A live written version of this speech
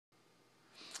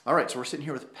All right, so we're sitting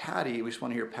here with Patty. We just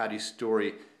want to hear Patty's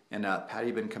story. And Patty,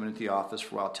 you've been coming into the office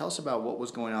for a while. Tell us about what was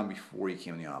going on before you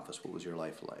came in the office. What was your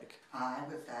life like? I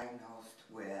was diagnosed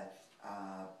with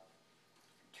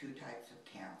two types of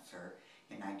cancer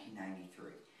in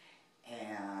 1993.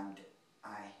 And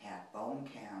I had bone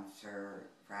cancer,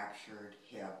 fractured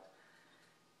hip,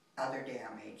 other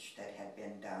damage that had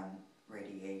been done,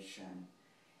 radiation.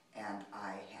 And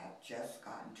I had just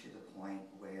gotten to the point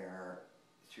where,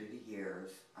 through the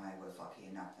years, I was lucky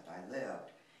enough that I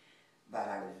lived, but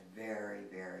I was very,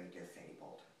 very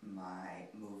disabled. My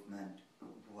movement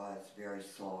was very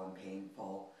slow and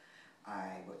painful.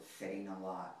 I was sitting a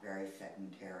lot, very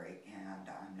sedentary, and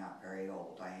I'm not very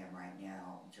old. I am right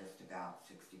now just about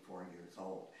 64 years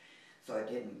old. So it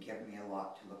didn't give me a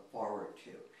lot to look forward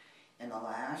to. In the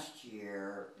last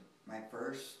year, my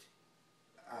first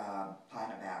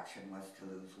plan of action was to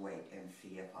lose weight and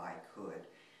see if I could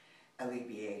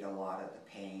alleviate a lot of the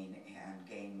pain and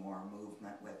gain more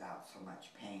movement without so much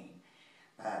pain.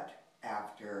 But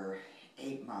after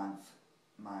 8 months,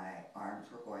 my arms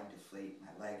were going to sleep,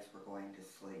 my legs were going to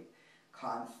sleep,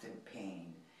 constant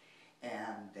pain.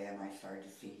 And then I started to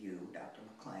see you, Dr.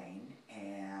 McLean,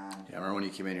 and Yeah, I remember when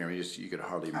you came in here, you could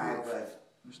hardly move. I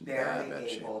was barely bad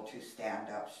able to stand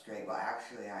up straight. Well,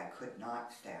 actually, I could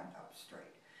not stand up straight.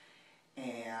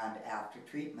 And after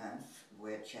treatments,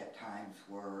 which at times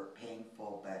were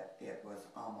painful, but it was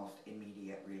almost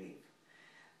immediate relief.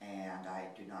 And I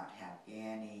do not have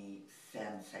any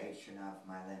sensation of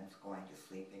my limbs going to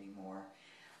sleep anymore.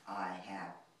 I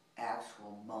have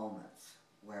actual moments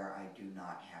where I do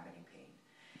not have any pain.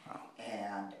 Wow.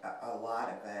 And a lot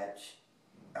of it,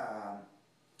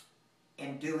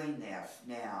 in doing this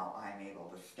now, I'm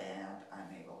able to stand,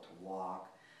 I'm able to walk.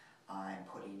 I'm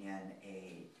putting in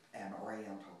an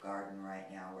oriental garden right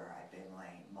now where I've been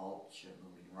laying mulch and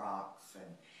moving rocks,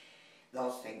 and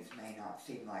those things may not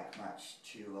seem like much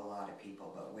to a lot of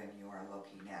people, but when you are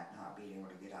looking at not being able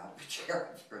to get out of a chair,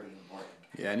 it's pretty important.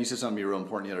 Yeah, and you said something real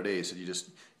important the other day. You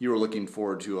said you were looking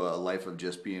forward to a life of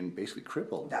just being basically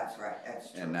crippled. That's right,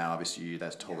 that's true. And now obviously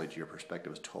that's totally, your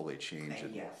perspective has totally changed.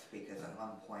 Yes, because at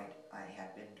one point I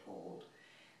had been told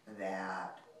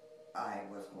that I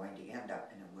was going to end up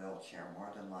in a wheelchair more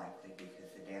than likely because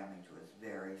the damage was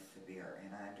very severe,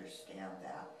 and I understand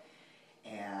that.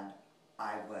 And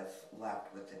I was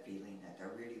left with the feeling that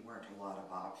there really weren't a lot of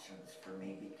options for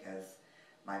me because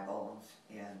my bones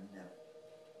in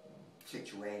the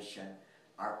situation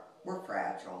were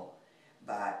fragile,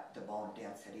 but the bone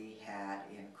density had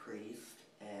increased,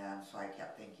 and so I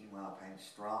kept thinking, well, if I'm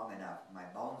strong enough, my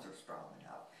bones are strong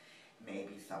enough,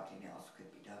 maybe something else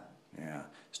could be done. Yeah.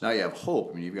 So now you have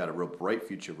hope. I mean, you've got a real bright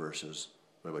future versus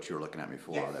what you were looking at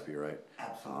before. Yes, would that be right?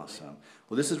 Absolutely. Awesome.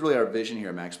 Well, this is really our vision here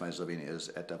at Maximize Living, is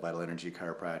at Vital Energy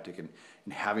Chiropractic, and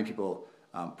having people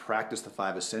practice the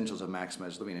 5 essentials of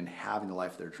Maximize Living and having the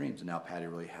life of their dreams. And now Patty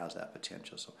really has that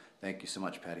potential. So thank you so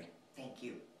much, Patty. Thank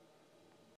you.